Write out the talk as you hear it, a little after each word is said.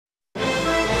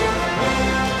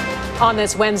On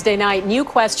this Wednesday night, new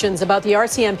questions about the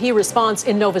RCMP response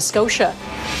in Nova Scotia,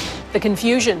 the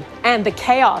confusion and the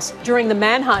chaos during the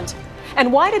manhunt.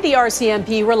 And why did the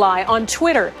RCMP rely on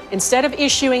Twitter instead of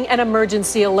issuing an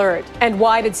emergency alert? And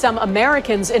why did some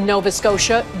Americans in Nova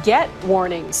Scotia get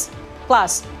warnings?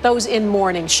 Plus, those in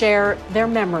mourning share their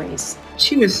memories.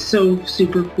 She was so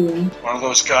super cool. One of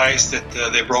those guys that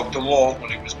they broke the mold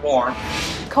when he was born.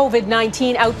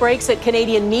 COVID-19 outbreaks at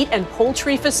Canadian meat and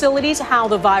poultry facilities, how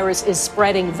the virus is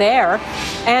spreading there,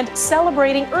 and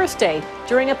celebrating Earth Day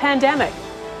during a pandemic.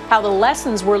 How the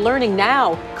lessons we're learning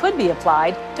now could be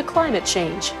applied to climate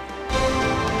change.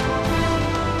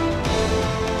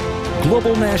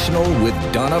 Global National with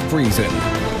Donna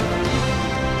Friesen.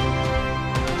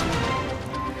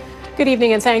 Good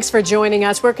evening and thanks for joining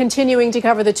us. We're continuing to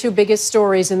cover the two biggest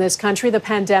stories in this country, the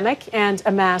pandemic and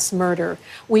a mass murder.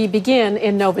 We begin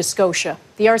in Nova Scotia.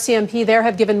 The RCMP there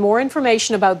have given more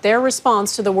information about their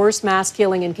response to the worst mass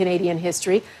killing in Canadian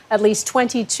history. At least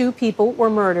 22 people were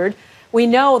murdered. We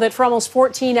know that for almost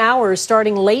 14 hours,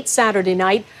 starting late Saturday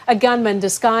night, a gunman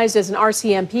disguised as an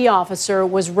RCMP officer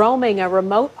was roaming a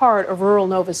remote part of rural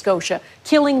Nova Scotia,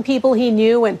 killing people he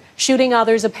knew and shooting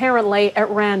others apparently at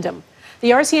random. The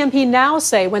RCMP now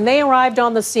say when they arrived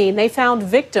on the scene, they found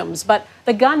victims, but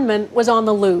the gunman was on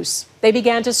the loose. They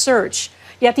began to search.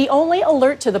 Yet the only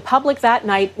alert to the public that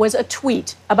night was a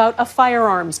tweet about a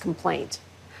firearms complaint.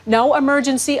 No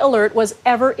emergency alert was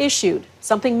ever issued,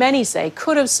 something many say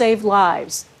could have saved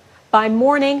lives. By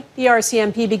morning, the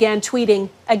RCMP began tweeting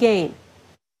again.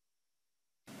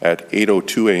 At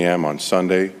 8:02 a.m. on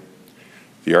Sunday,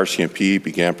 the RCMP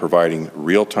began providing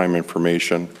real-time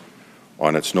information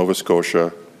on its Nova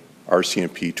Scotia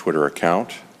RCMP Twitter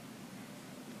account.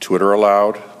 Twitter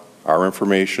allowed our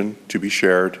information to be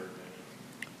shared,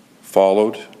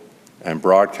 followed, and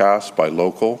broadcast by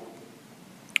local,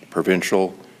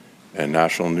 provincial, and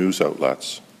national news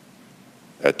outlets.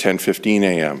 At 10:15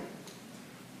 a.m.,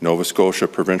 Nova Scotia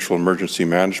Provincial Emergency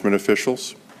Management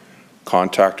officials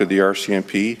contacted the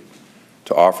RCMP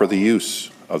to offer the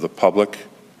use of the public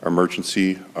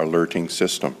emergency alerting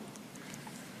system.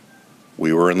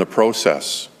 We were in the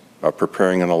process of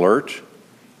preparing an alert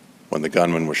when the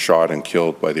gunman was shot and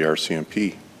killed by the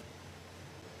RCMP.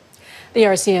 The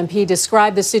RCMP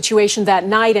described the situation that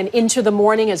night and into the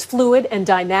morning as fluid and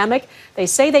dynamic. They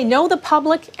say they know the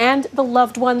public and the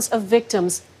loved ones of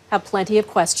victims have plenty of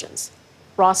questions.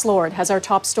 Ross Lord has our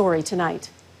top story tonight.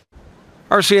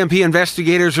 RCMP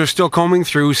investigators are still combing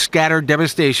through scattered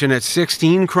devastation at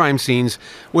 16 crime scenes,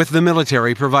 with the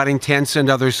military providing tents and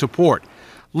other support.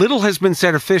 Little has been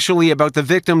said officially about the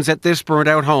victims at this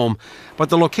burnt-out home, but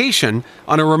the location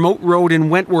on a remote road in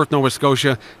Wentworth, Nova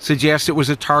Scotia, suggests it was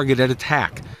a targeted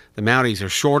attack. The Mounties are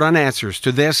short on answers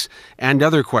to this and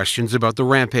other questions about the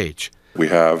rampage. We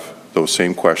have those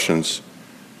same questions,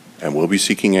 and we'll be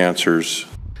seeking answers.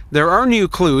 There are new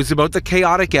clues about the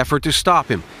chaotic effort to stop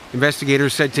him.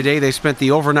 Investigators said today they spent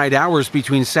the overnight hours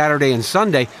between Saturday and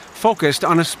Sunday focused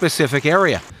on a specific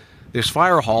area. This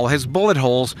fire hall has bullet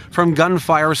holes from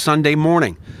gunfire Sunday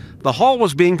morning. The hall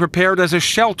was being prepared as a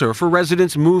shelter for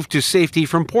residents moved to safety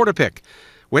from Portapic.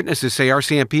 Witnesses say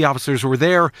RCMP officers were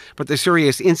there, but the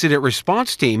Serious Incident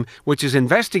Response Team, which is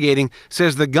investigating,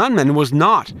 says the gunman was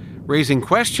not, raising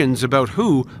questions about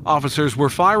who officers were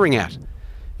firing at.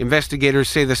 Investigators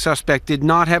say the suspect did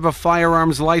not have a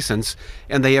firearms license,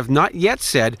 and they have not yet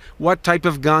said what type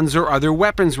of guns or other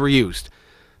weapons were used.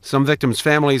 Some victims'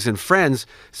 families and friends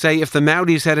say if the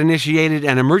Mounties had initiated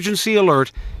an emergency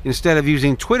alert instead of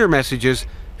using Twitter messages,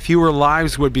 fewer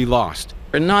lives would be lost.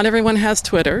 Not everyone has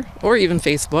Twitter or even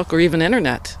Facebook or even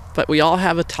internet, but we all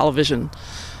have a television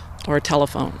or a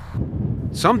telephone.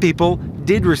 Some people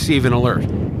did receive an alert.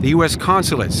 The U.S.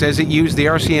 consulate says it used the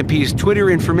RCMP's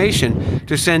Twitter information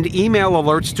to send email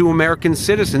alerts to American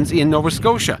citizens in Nova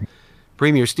Scotia.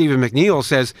 Premier Stephen McNeil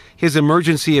says his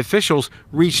emergency officials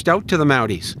reached out to the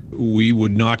Mounties. We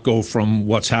would not go from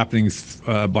what's happening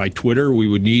by Twitter. We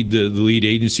would need the lead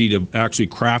agency to actually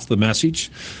craft the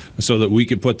message so that we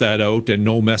could put that out, and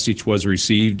no message was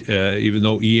received, even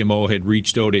though EMO had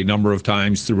reached out a number of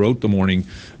times throughout the morning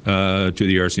to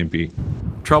the RCMP.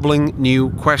 Troubling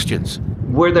new questions.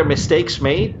 Were there mistakes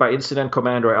made by incident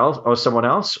commander or someone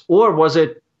else, or was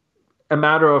it a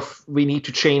matter of we need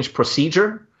to change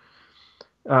procedure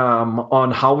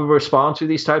on how we respond to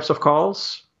these types of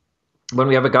calls when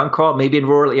we have a gun call, maybe in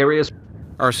rural areas?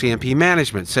 RCMP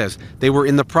management says they were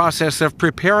in the process of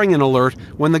preparing an alert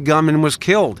when the gunman was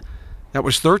killed. That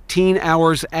was 13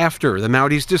 hours after the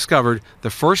Mounties discovered the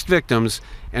first victims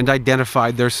and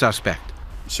identified their suspect.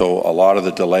 So a lot of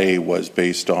the delay was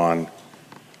based on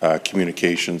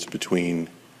communications between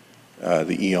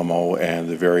the EMO and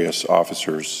the various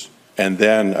officers, and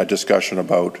then a discussion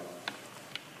about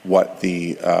what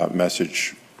the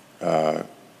message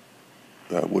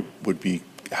would be,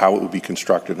 how it would be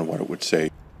constructed and what it would say.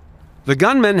 The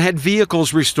gunman had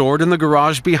vehicles restored in the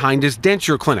garage behind his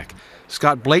denture clinic.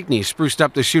 Scott Blakeney spruced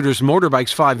up the shooter's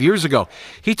motorbikes 5 years ago.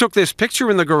 He took this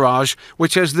picture in the garage,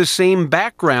 which has the same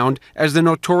background as the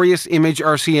notorious image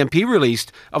RCMP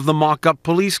released of the mock-up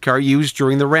police car used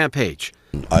during the rampage.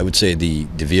 I would say the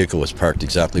vehicle was parked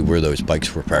exactly where those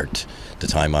bikes were parked the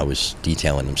time I was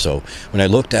detailing them. So when I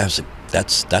looked at it, I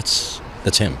was like,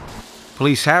 that's him.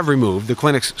 Police have removed the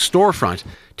clinic's storefront,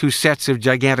 2 sets of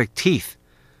gigantic teeth.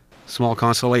 Small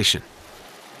consolation.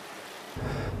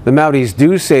 The Mounties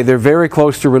do say they're very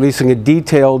close to releasing a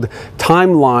detailed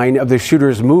timeline of the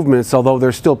shooter's movements, although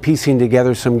they're still piecing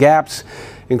together some gaps,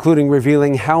 including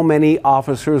revealing how many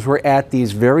officers were at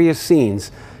these various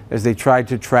scenes as they tried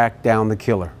to track down the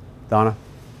killer. Donna?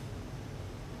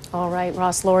 All right,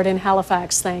 Ross Lord in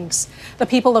Halifax, thanks. The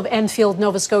people of Enfield,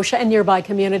 Nova Scotia and nearby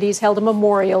communities held a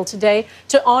memorial today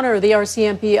to honor the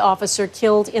RCMP officer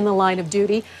killed in the line of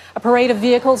duty. A parade of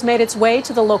vehicles made its way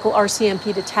to the local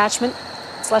RCMP detachment.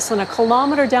 It's less than a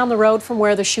kilometre down the road from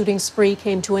where the shooting spree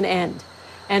came to an end.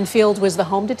 Enfield was the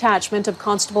home detachment of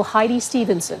Constable Heidi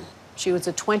Stevenson. She was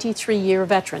a 23-year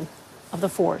veteran of the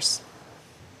force.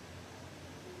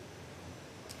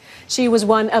 She was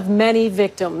one of many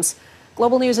victims.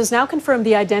 Global News has now confirmed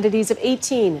the identities of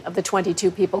 18 of the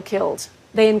 22 people killed.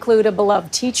 They include a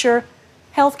beloved teacher,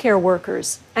 healthcare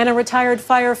workers, and a retired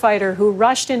firefighter who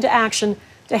rushed into action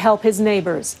to help his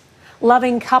neighbors.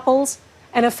 Loving couples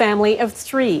and a family of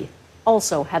 3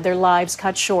 also had their lives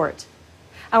cut short.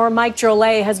 Our Mike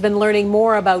Drolet has been learning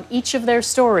more about each of their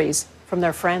stories from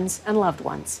their friends and loved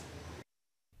ones.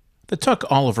 The Tuck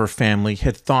Oliver family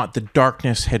had thought the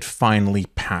darkness had finally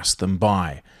passed them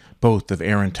by. Both of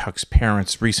Aaron Tuck's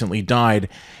parents recently died,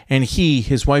 and he,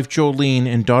 his wife Jolene,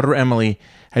 and daughter Emily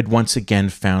had once again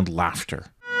found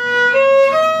laughter.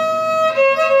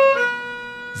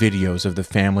 Videos of the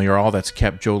family are all that's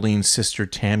kept Jolene's sister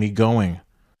Tammy going.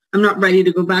 I'm not ready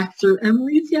to go back through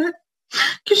Emily's yet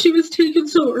because she was taken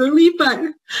so early, but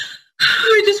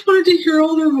I just wanted to hear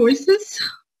all their voices.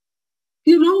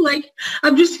 You know, like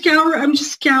I'm just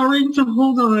scouring to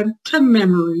hold on to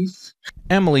memories.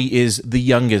 Emily is the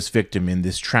youngest victim in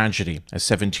this tragedy, a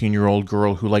 17-year-old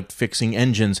girl who liked fixing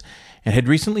engines and had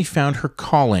recently found her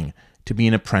calling to be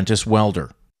an apprentice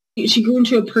welder. She grew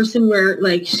into a person where,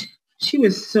 like, she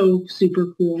was so super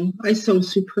cool. I so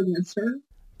super miss her.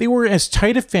 They were as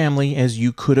tight a family as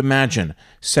you could imagine,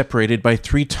 separated by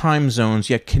 3 time zones,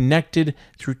 yet connected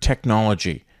through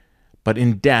technology. But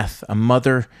in death, a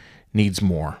mother needs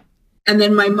more. And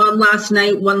then my mom last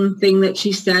night, one thing that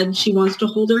she said, she wants to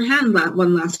hold her hand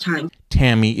one last time.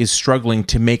 Tammy is struggling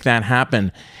to make that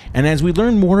happen. And as we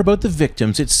learn more about the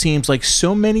victims, it seems like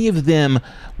so many of them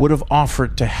would have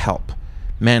offered to help.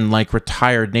 Men like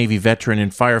retired Navy veteran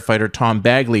and firefighter Tom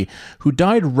Bagley, who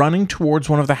died running towards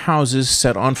one of the houses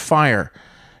set on fire.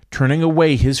 Turning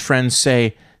away, his friends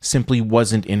say, simply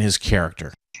wasn't in his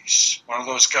character. He's one of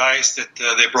those guys that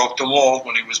they broke the mold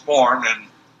when he was born, and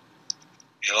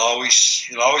he'll always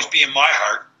be in my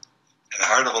heart, in the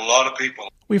heart of a lot of people.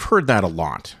 We've heard that a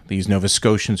lot. These Nova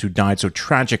Scotians who died so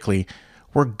tragically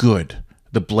were good.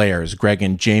 The Blairs, Greg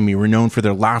and Jamie, were known for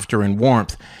their laughter and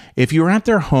warmth. If you were at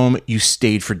their home, you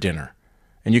stayed for dinner.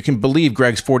 And you can believe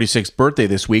Greg's 46th birthday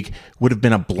this week would have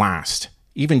been a blast,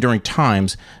 even during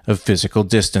times of physical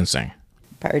distancing.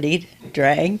 Partied,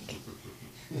 drank.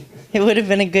 It would have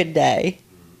been a good day.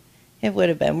 It would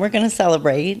have been. We're going to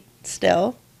celebrate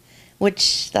still,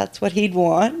 which that's what he'd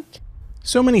want.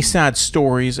 So many sad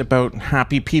stories about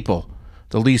happy people.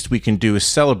 The least we can do is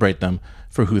celebrate them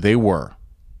for who they were.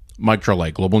 Mike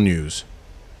Drolet, Global News.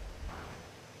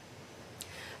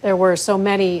 There were so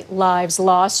many lives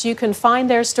lost. You can find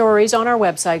their stories on our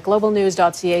website,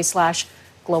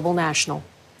 globalnews.ca/globalnational.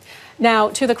 Now,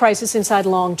 to the crisis inside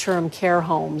long-term care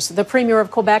homes. The Premier of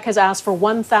Quebec has asked for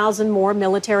 1,000 more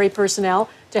military personnel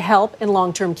to help in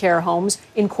long-term care homes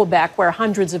in Quebec, where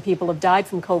hundreds of people have died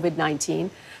from COVID-19.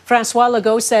 François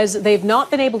Legault says they've not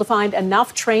been able to find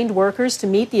enough trained workers to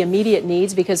meet the immediate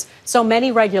needs because so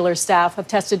many regular staff have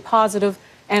tested positive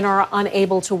and are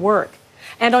unable to work.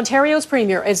 And Ontario's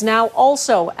Premier is now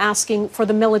also asking for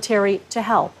the military to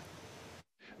help.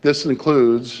 This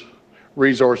includes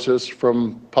resources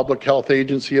from Public Health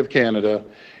Agency of Canada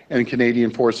and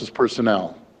Canadian Forces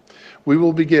personnel. We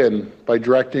will begin by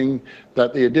directing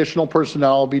that the additional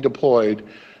personnel be deployed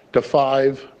to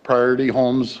 5 priority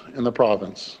homes in the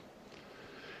province.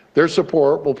 Their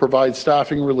support will provide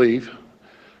staffing relief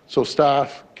so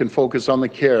staff can focus on the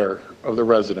care of the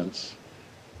residents.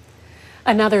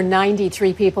 Another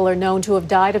 93 people are known to have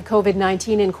died of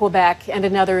COVID-19 in Quebec and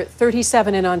another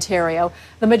 37 in Ontario.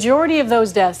 The majority of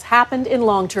those deaths happened in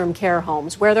long-term care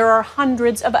homes, where there are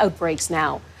hundreds of outbreaks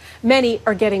now. Many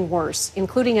are getting worse,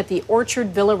 including at the Orchard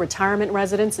Villa retirement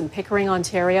residence in Pickering,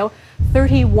 Ontario.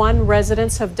 31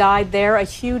 residents have died there, a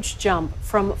huge jump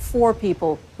from 4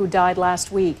 people who died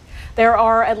last week. There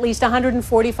are at least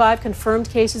 145 confirmed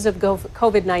cases of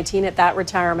COVID-19 at that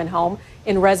retirement home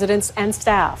in residents and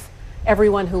staff.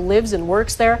 Everyone who lives and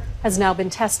works there has now been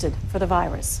tested for the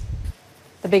virus.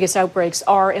 The biggest outbreaks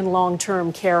are in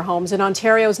long-term care homes, and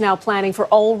Ontario is now planning for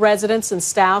all residents and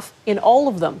staff in all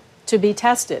of them to be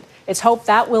tested. It's hoped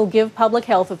that will give public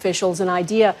health officials an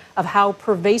idea of how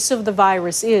pervasive the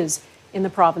virus is in the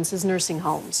province's nursing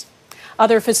homes.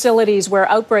 Other facilities where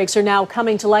outbreaks are now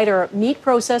coming to light are meat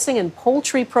processing and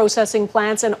poultry processing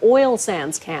plants and oil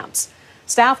sands camps.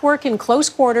 Staff work in close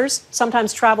quarters,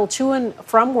 sometimes travel to and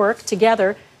from work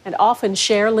together, and often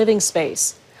share living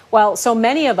space. While so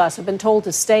many of us have been told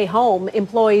to stay home,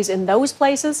 employees in those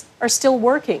places are still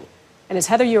working. And as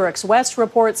Heather Yourex-West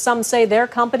reports, some say their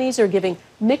companies are giving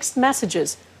mixed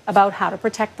messages about how to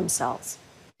protect themselves.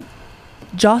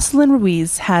 Jocelyn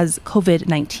Ruiz has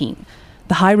COVID-19.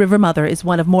 The High River mother is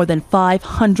one of more than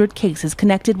 500 cases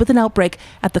connected with an outbreak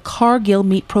at the Cargill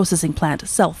meat processing plant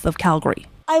south of Calgary.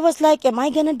 I was like, am I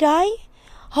gonna die?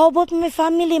 How about my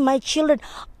family, my children?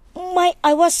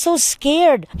 I was so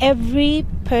scared. Every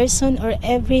person or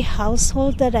every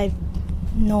household that I've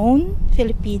known,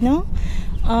 Filipino,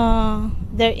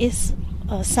 there is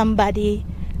somebody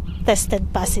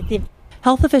tested positive.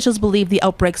 Health officials believe the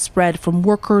outbreak spread from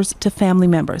workers to family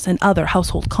members and other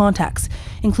household contacts,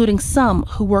 including some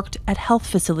who worked at health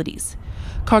facilities.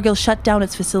 Cargill shut down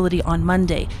its facility on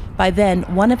Monday. By then,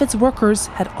 one of its workers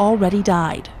had already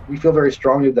died. We feel very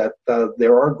strongly that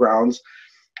there are grounds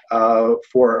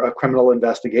for a criminal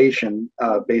investigation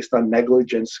based on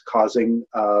negligence causing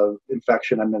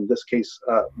infection, and in this case,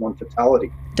 one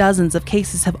fatality. Dozens of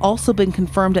cases have also been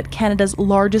confirmed at Canada's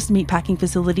largest meatpacking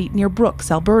facility near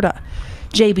Brooks, Alberta.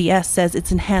 JBS says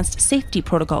it's enhanced safety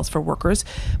protocols for workers,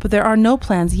 but there are no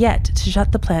plans yet to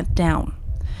shut the plant down.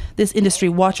 This industry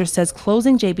watcher says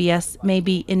closing JBS may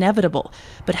be inevitable,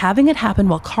 but having it happen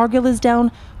while Cargill is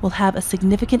down will have a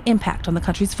significant impact on the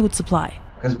country's food supply.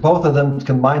 Because both of them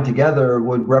combined together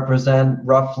would represent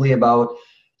roughly about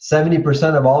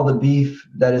 70% of all the beef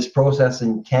that is processed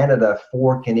in Canada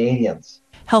for Canadians.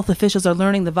 Health officials are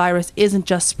learning the virus isn't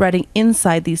just spreading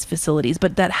inside these facilities,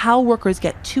 but that how workers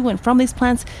get to and from these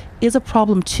plants is a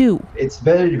problem too. It's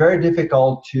very, very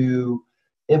difficult to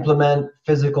implement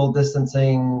physical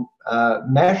distancing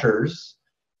measures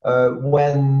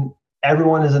when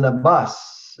everyone is in a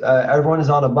bus. Everyone is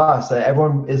on a bus.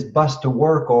 Everyone is bused to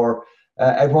work, or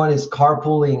everyone is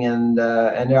carpooling, and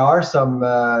there are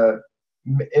some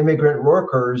immigrant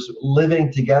workers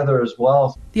living together as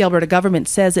well. The Alberta government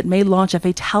says it may launch a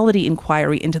fatality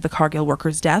inquiry into the Cargill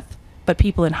workers' death, but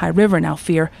people in High River now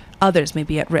fear others may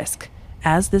be at risk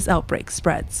as this outbreak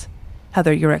spreads.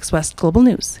 Heather Yourex-West, Global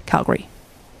News, Calgary.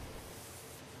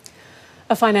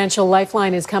 A financial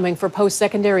lifeline is coming for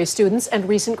post-secondary students and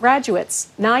recent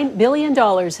graduates. $9 billion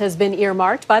has been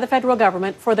earmarked by the federal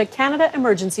government for the Canada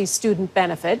Emergency Student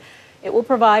Benefit. It will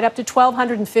provide up to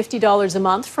 $1,250 a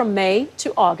month from May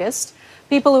to August.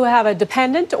 People who have a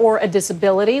dependent or a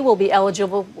disability will be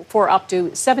eligible for up to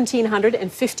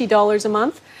 $1,750 a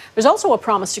month. There's also a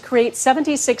promise to create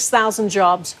 76,000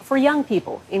 jobs for young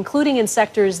people, including in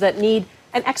sectors that need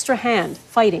an extra hand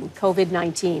fighting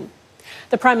COVID-19.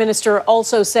 The Prime Minister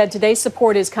also said today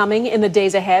support is coming in the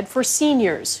days ahead for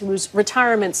seniors whose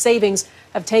retirement savings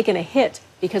have taken a hit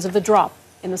because of the drop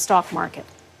in the stock market.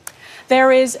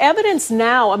 There is evidence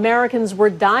now Americans were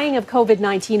dying of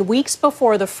COVID-19 weeks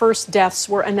before the first deaths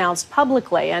were announced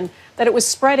publicly, and that it was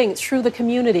spreading through the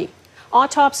community.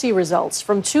 Autopsy results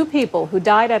from 2 people who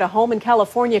died at a home in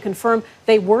California confirm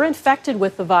they were infected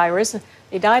with the virus.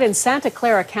 They died in Santa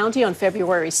Clara County on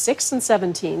February 6th and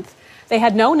 17th. They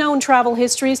had no known travel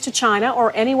histories to China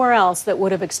or anywhere else that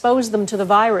would have exposed them to the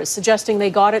virus, suggesting they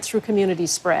got it through community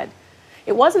spread.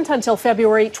 It wasn't until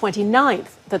February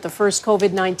 29th that the first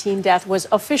COVID-19 death was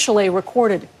officially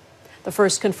recorded. The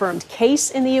first confirmed case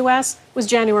in the U.S. was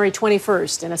January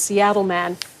 21st in a Seattle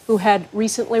man who had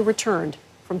recently returned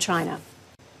from China.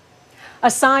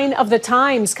 A sign of the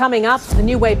times coming up, the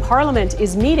new way Parliament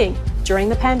is meeting during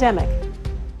the pandemic.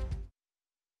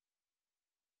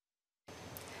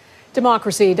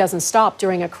 Democracy doesn't stop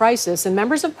during a crisis, and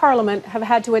members of Parliament have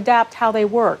had to adapt how they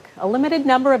work. A limited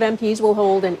number of MPs will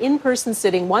hold an in-person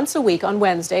sitting once a week on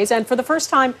Wednesdays, and for the first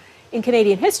time in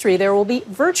Canadian history, there will be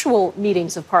virtual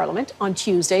meetings of Parliament on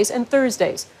Tuesdays and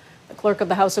Thursdays. The Clerk of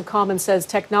the House of Commons says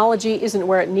technology isn't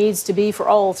where it needs to be for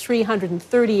all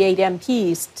 338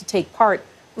 MPs to take part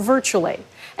virtually.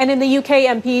 And in the UK,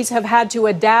 MPs have had to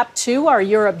adapt too. Our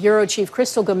Europe Bureau Chief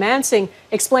Crystal Goomansingh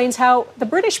explains how the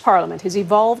British Parliament has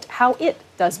evolved how it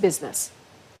does business.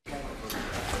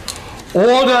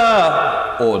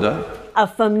 Order! Order. A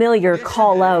familiar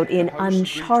call out in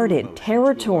uncharted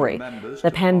territory. The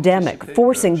pandemic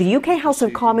forcing the UK House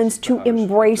of Commons to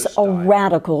embrace a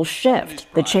radical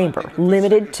shift. The chamber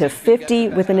limited to 50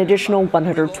 with an additional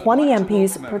 120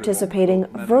 MPs participating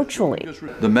virtually.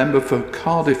 The member for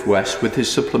Cardiff West with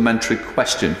his supplementary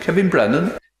question. Kevin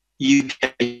Brennan.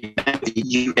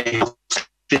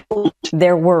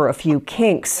 There were a few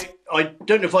kinks. I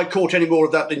don't know if I caught any more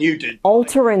of that than you did.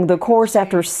 Altering the course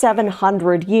after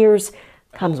 700 years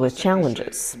comes with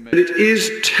challenges. It is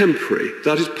temporary.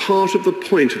 That is part of the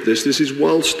point of this. This is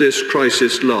whilst this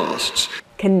crisis lasts.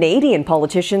 Canadian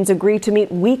politicians agreed to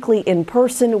meet weekly in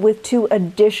person with 2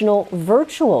 additional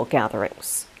virtual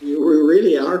gatherings. We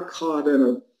really are caught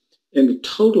in a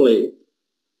totally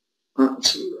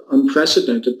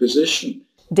unprecedented position.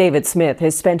 David Smith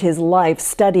has spent his life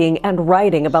studying and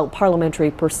writing about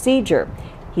parliamentary procedure.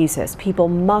 He says people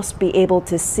must be able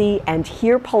to see and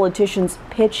hear politicians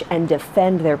pitch and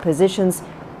defend their positions,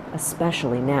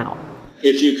 especially now.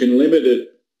 If you can limit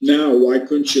it now, why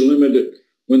couldn't you limit it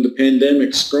when the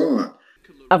pandemic's gone?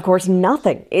 Of course,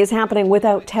 nothing is happening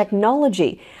without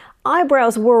technology.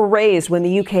 Eyebrows were raised when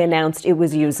the UK announced it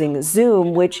was using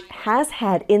Zoom, which has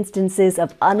had instances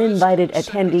of uninvited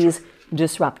attendees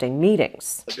disrupting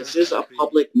meetings. This is a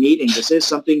public meeting. This is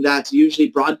something that's usually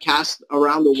broadcast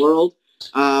around the world.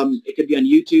 It could be on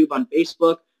YouTube, on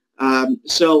Facebook.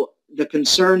 So the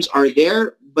concerns are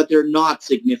there, but they're not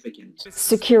significant.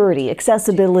 Security,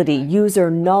 accessibility,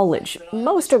 user knowledge.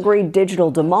 Most agree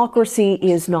digital democracy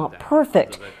is not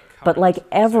perfect. But like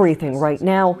everything right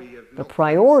now, the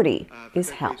priority is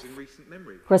health.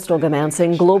 Crystal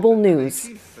Goomansingh, Global News,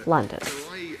 London.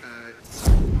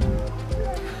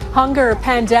 Hunger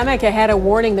pandemic ahead, a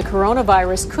warning the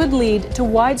coronavirus could lead to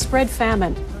widespread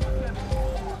famine.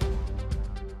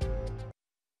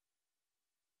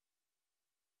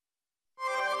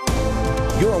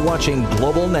 You're watching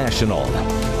Global National.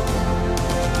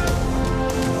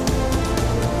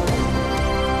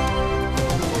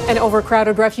 An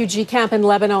overcrowded refugee camp in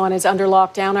Lebanon is under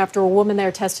lockdown after a woman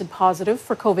there tested positive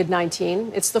for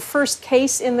COVID-19. It's the first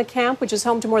case in the camp, which is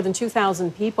home to more than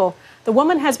 2,000 people. The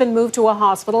woman has been moved to a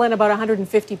hospital, and about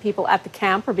 150 people at the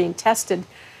camp are being tested.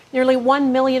 Nearly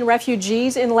 1 million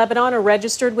refugees in Lebanon are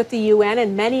registered with the UN,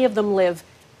 and many of them live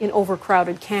in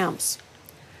overcrowded camps.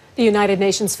 The United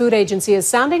Nations Food Agency is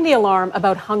sounding the alarm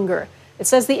about hunger. It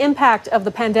says the impact of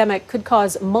the pandemic could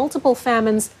cause multiple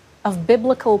famines of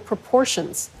biblical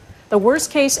proportions. The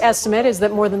worst-case estimate is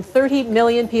that more than 30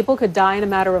 million people could die in a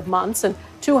matter of months, and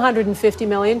 250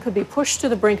 million could be pushed to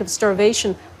the brink of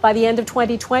starvation by the end of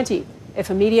 2020 if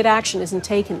immediate action isn't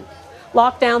taken.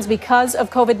 Lockdowns because of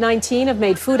COVID-19 have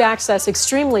made food access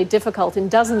extremely difficult in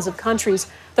dozens of countries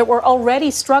that were already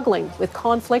struggling with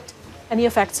conflict and the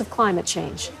effects of climate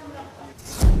change.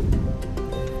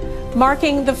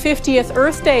 Marking the 50th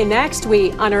Earth Day next,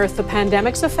 we unearth the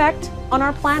pandemic's effect on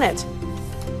our planet.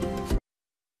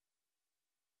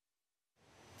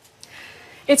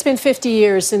 It's been 50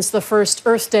 years since the first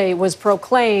Earth Day was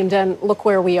proclaimed, and look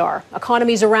where we are.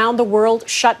 Economies around the world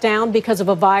shut down because of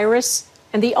a virus,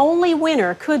 and the only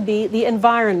winner could be the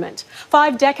environment.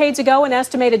 5 decades ago, an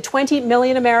estimated 20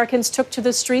 million Americans took to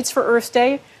the streets for Earth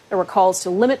Day. There were calls to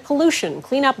limit pollution,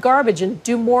 clean up garbage, and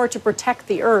do more to protect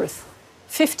the Earth.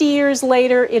 50 years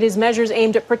later, it is measures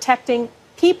aimed at protecting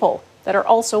people that are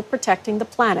also protecting the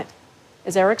planet,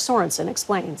 as Eric Sorensen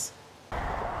explains.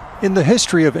 In the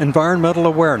history of environmental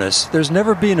awareness, there's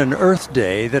never been an Earth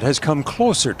Day that has come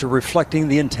closer to reflecting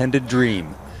the intended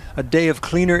dream. A day of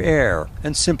cleaner air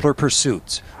and simpler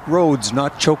pursuits. Roads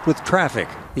not choked with traffic,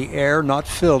 the air not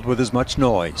filled with as much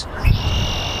noise.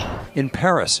 In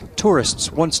Paris,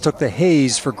 tourists once took the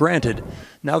haze for granted.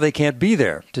 Now they can't be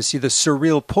there to see the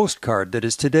surreal postcard that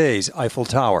is today's Eiffel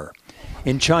Tower.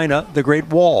 In China, the Great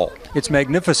Wall, its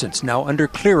magnificence now under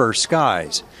clearer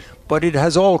skies. But it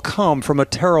has all come from a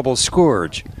terrible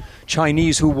scourge.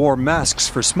 Chinese who wore masks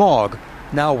for smog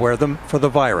now wear them for the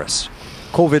virus.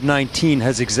 COVID-19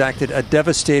 has exacted a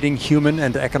devastating human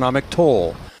and economic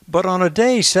toll. But on a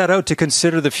day set out to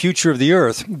consider the future of the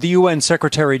Earth, the UN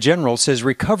Secretary General says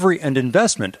recovery and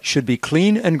investment should be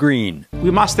clean and green.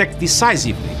 We must act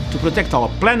decisively to protect our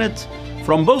planet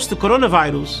from both the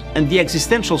coronavirus and the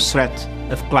existential threat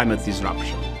of climate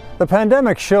disruption. The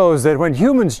pandemic shows that when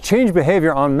humans change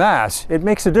behavior en masse, it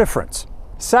makes a difference.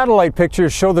 Satellite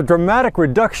pictures show the dramatic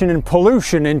reduction in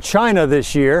pollution in China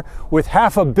this year, with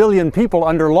 500 million people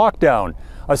under lockdown.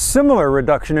 A similar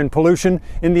reduction in pollution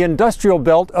in the industrial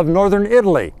belt of northern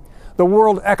Italy. The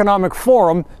World Economic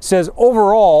Forum says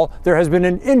overall there has been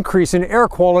an increase in air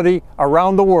quality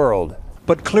around the world.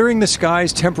 But clearing the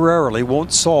skies temporarily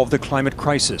won't solve the climate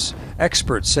crisis.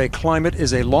 Experts say climate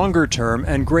is a longer-term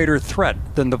and greater threat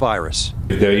than the virus.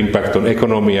 The impact on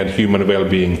economy and human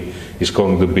well-being is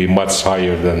going to be much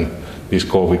higher than this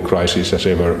COVID crisis has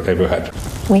ever had.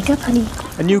 Wake up, honey.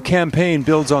 A new campaign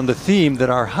builds on the theme that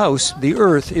our house, the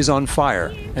Earth, is on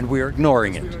fire, and we are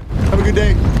ignoring it. Have a good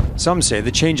day. Some say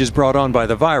the changes brought on by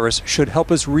the virus should help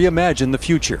us reimagine the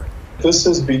future. This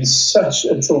has been such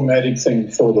a traumatic thing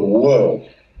for the world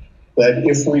that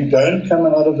if we don't come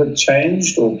out of it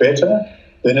changed or better,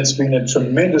 then it's been a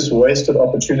tremendous wasted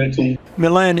opportunity.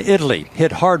 Milan, Italy,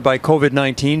 hit hard by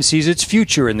COVID-19, sees its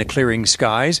future in the clearing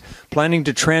skies, planning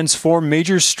to transform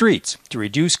major streets to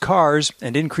reduce cars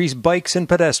and increase bikes and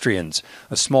pedestrians.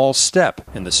 A small step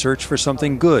in the search for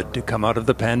something good to come out of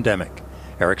the pandemic.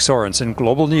 Eric Sorensen,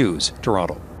 Global News,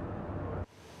 Toronto.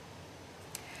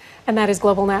 And that is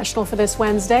Global National for this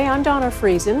Wednesday. I'm Donna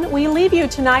Friesen. We leave you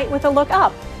tonight with a look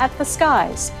up at the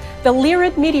skies. The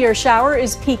Lyrid meteor shower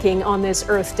is peaking on this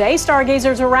Earth Day.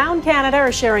 Stargazers around Canada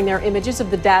are sharing their images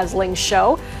of the dazzling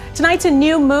show. Tonight's a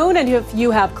new moon, and if you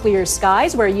have clear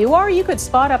skies where you are, you could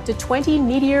spot up to 20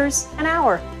 meteors an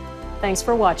hour. Thanks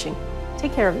for watching.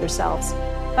 Take care of yourselves.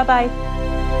 Bye-bye.